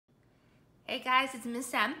Hey guys, it's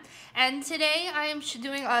Miss M, and today I am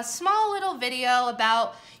doing a small little video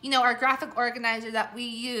about, our graphic organizer that we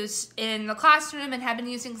use in the classroom and have been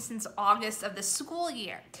using since August of the school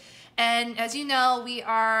year. And as you know, we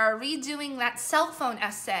are redoing that cell phone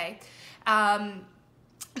essay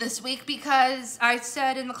this week because I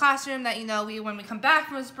said in the classroom that, when we come back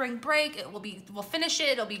from spring break, we'll finish it,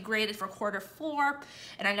 it'll be graded for quarter 4,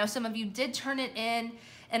 and I know some of you did turn it in.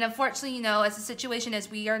 And unfortunately, as the situation is,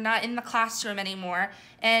 we are not in the classroom anymore.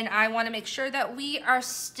 And I want to make sure that we are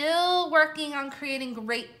still working on creating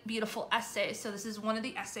great, beautiful essays. So this is one of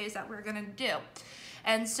the essays that we're going to do.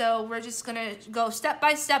 And so we're just going to go step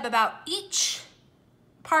by step about each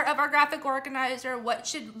part of our graphic organizer, what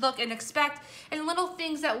should look and expect, and little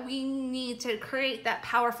things that we need to create that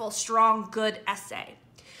powerful, strong, good essay.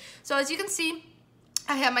 So as you can see,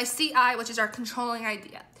 I have my CI, which is our controlling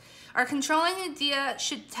idea. Our controlling idea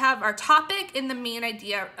should have our topic and the main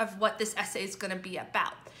idea of what this essay is going to be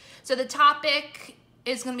about. So the topic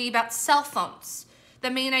is going to be about cell phones. The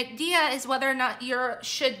main idea is whether or not you are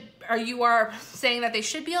saying that they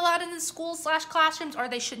should be allowed in the school/classrooms or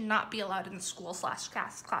they should not be allowed in the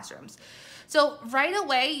school/classrooms. So right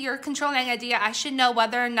away, your controlling idea, I should know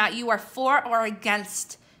whether or not you are for or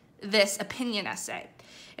against this opinion essay.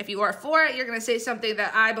 If you are for it, you're going to say something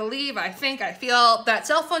that I believe, I think, I feel that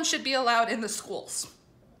cell phones should be allowed in the schools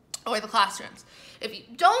or the classrooms. If you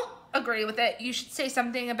don't agree with it, you should say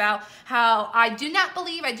something about how I do not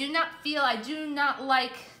believe, I do not feel, I do not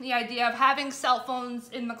like the idea of having cell phones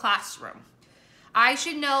in the classroom. I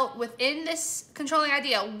should know within this controlling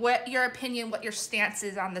idea what your opinion, what your stance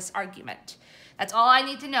is on this argument. That's all I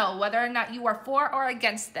need to know, whether or not you are for or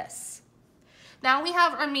against this. Now we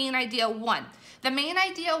have our main idea 1. The main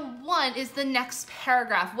idea 1 is the next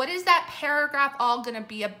paragraph. What is that paragraph all going to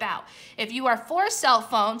be about? If you are for cell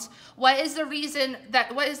phones, what is the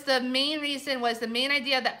main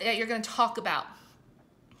idea that you're going to talk about?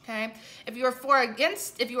 Okay? If you are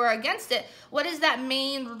against it, what is that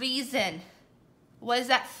main reason? What is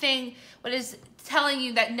that thing? What is telling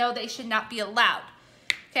you that no, they should not be allowed?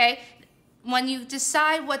 Okay? When you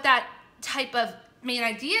decide what that type of main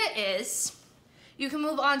idea is, you can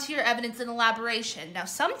move on to your evidence and elaboration. Now,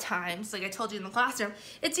 sometimes, like I told you in the classroom,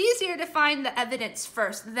 it's easier to find the evidence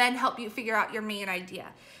first, then help you figure out your main idea.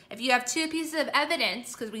 If you have 2 pieces of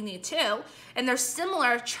evidence, because we need 2, and they're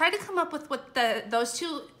similar, try to come up with what those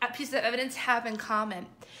 2 pieces of evidence have in common.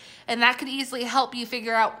 And that could easily help you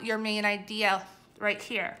figure out your main idea right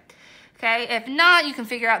here. Okay, if not, you can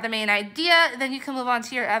figure out the main idea, then you can move on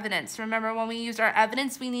to your evidence. Remember, when we use our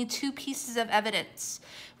evidence, we need 2 pieces of evidence.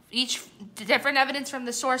 Each different evidence from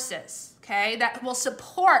the sources, okay, that will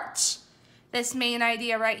support this main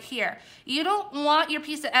idea right here. You don't want your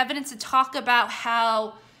piece of evidence to talk about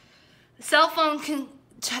how cell phone can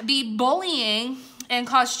be bullying and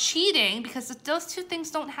cause cheating, because those 2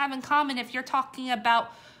 things don't have in common if you're talking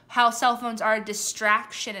about how cell phones are a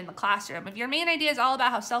distraction in the classroom. If your main idea is all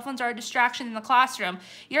about how cell phones are a distraction in the classroom,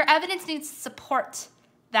 your evidence needs to support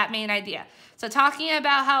that main idea. So talking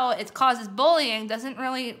about how it causes bullying doesn't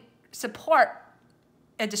really support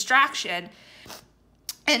a distraction.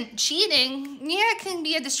 And cheating, yeah, it can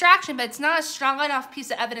be a distraction, but it's not a strong enough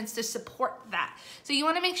piece of evidence to support that. So you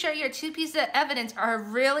want to make sure your 2 pieces of evidence are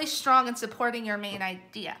really strong in supporting your main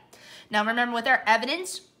idea. Now remember, with our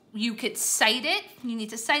evidence, you could cite it. You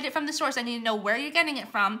need to cite it from the source. I need to know where you're getting it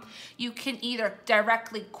from. You can either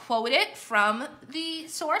directly quote it from the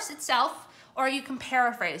source itself, or you can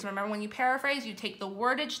paraphrase. Remember, when you paraphrase, you take the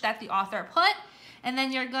wordage that the author put, and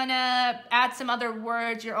then you're gonna add some other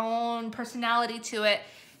words, your own personality to it,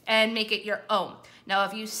 and make it your own. Now,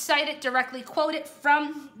 if you cite it directly, quote it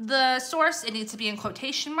from the source, it needs to be in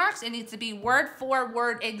quotation marks. It needs to be word for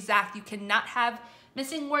word exact. You cannot have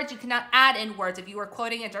missing words. You cannot add in words. If you are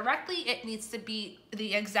quoting it directly, it needs to be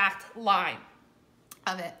the exact line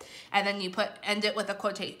of it. And then you end it with a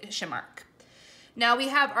quotation mark. Now we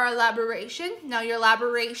have our elaboration. Now your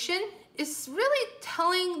elaboration is really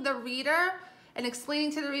telling the reader and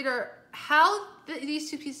explaining to the reader how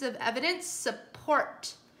these 2 pieces of evidence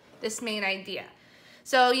support this main idea.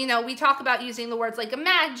 So, we talk about using the words like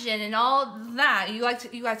imagine and all that. You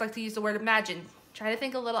guys like to use the word imagine. Try to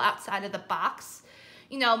think a little outside of the box.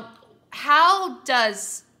 How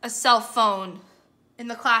does a cell phone in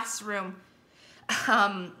the classroom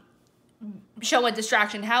show a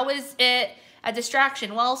distraction? How is it a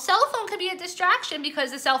distraction? Well, cell phone could be a distraction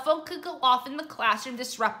because the cell phone could go off in the classroom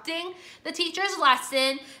disrupting the teacher's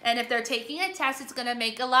lesson, and if they're taking a test, it's going to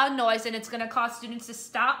make a loud noise and it's going to cause students to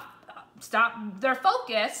stop their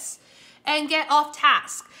focus and get off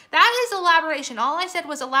task. That is elaboration. All I said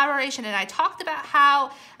was elaboration, and I talked about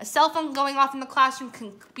how a cell phone going off in the classroom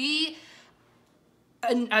can be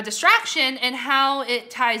a distraction and how it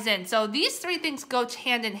ties in. So these three things go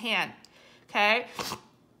hand in hand, okay?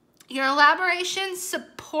 Your elaboration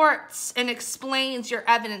supports and explains your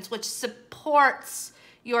evidence, which supports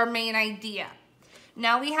your main idea.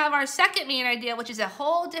 Now we have our second main idea, which is a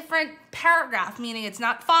whole different paragraph, meaning it's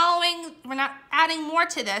not following, we're not adding more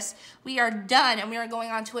to this. We are done, and we are going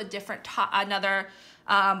on to a different, another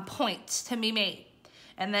point to be made.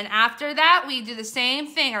 And then after that, we do the same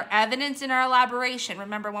thing, our evidence and our elaboration.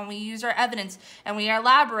 Remember, when we use our evidence and we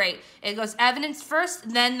elaborate, it goes evidence first,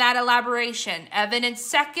 then that elaboration. Evidence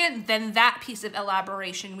second, then that piece of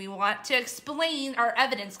elaboration. We want to explain our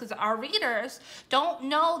evidence because our readers don't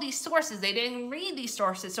know these sources. They didn't read these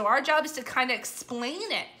sources. So our job is to kind of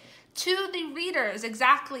explain it to the readers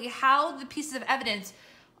exactly how the pieces of evidence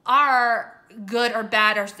are good or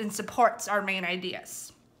bad and supports our main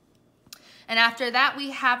ideas. And after that,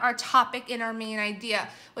 we have our topic in our main idea,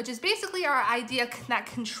 which is basically our idea that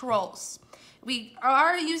controls. We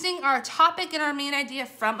are using our topic and our main idea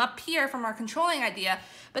from up here, from our controlling idea,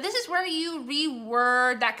 but this is where you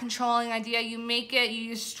reword that controlling idea. You make it, you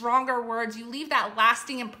use stronger words, you leave that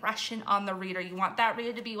lasting impression on the reader. You want that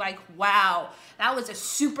reader to be like, wow, that was a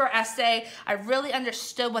super essay. I really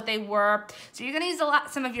understood what they were. So you're gonna use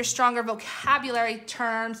some of your stronger vocabulary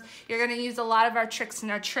terms. You're gonna use a lot of our tricks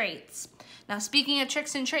and our traits. Now, speaking of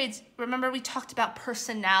tricks and traits, remember we talked about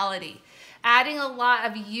personality. Adding a lot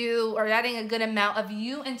of you, or adding a good amount of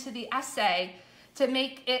you into the essay to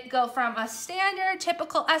make it go from a standard,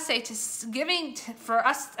 typical essay to giving, for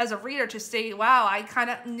us as a reader to say, wow, I kind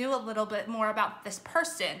of knew a little bit more about this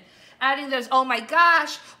person. Adding those, oh my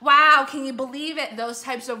gosh, wow, can you believe it? Those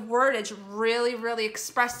types of wordage really, really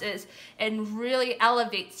expresses and really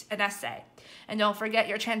elevates an essay. And don't forget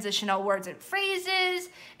your transitional words and phrases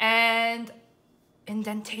and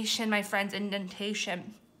indentation, my friends,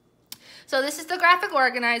 indentation. So this is the graphic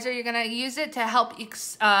organizer. You're gonna use it to help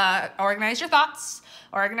organize your thoughts,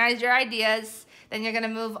 organize your ideas. Then you're gonna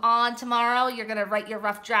move on tomorrow. You're gonna write your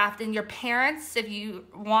rough draft, and your parents, if you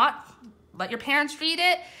want, let your parents read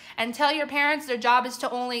it and tell your parents their job is to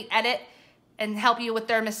only edit and help you with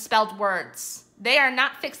their misspelled words. They are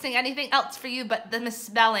not fixing anything else for you but the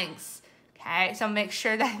misspellings. Okay, so make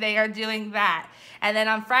sure that they are doing that. And then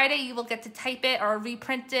on Friday, you will get to type it or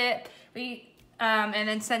reprint it and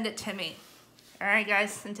then send it to me. All right,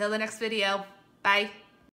 guys, until the next video, bye.